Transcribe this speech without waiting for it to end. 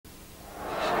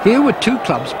Here were two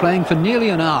clubs playing for nearly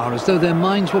an hour as though their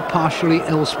minds were partially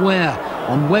elsewhere,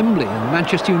 on Wembley and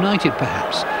Manchester United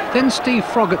perhaps. Then Steve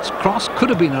Froggatt's cross could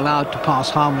have been allowed to pass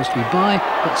harmlessly by,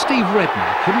 but Steve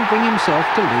Redmond couldn't bring himself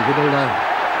to leave it alone.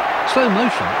 Slow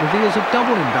motion reveals a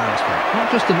double embarrassment,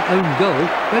 not just an own goal.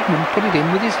 Redmond put it in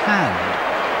with his hand.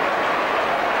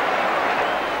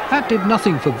 That did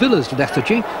nothing for Villa's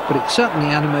lethargy, but it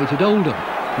certainly animated Oldham.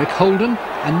 Rick Holden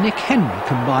and Nick Henry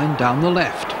combined down the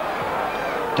left.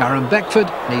 Darren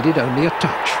Beckford needed only a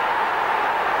touch.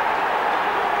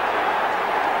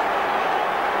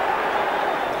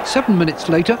 Seven minutes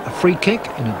later, a free kick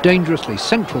in a dangerously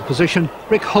central position.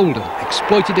 Rick Holden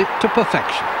exploited it to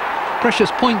perfection. Precious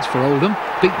points for Oldham,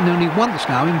 beaten only once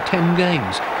now in 10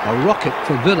 games. A rocket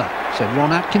for Villa, said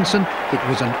Ron Atkinson. It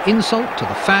was an insult to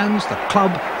the fans, the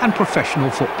club and professional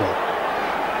football.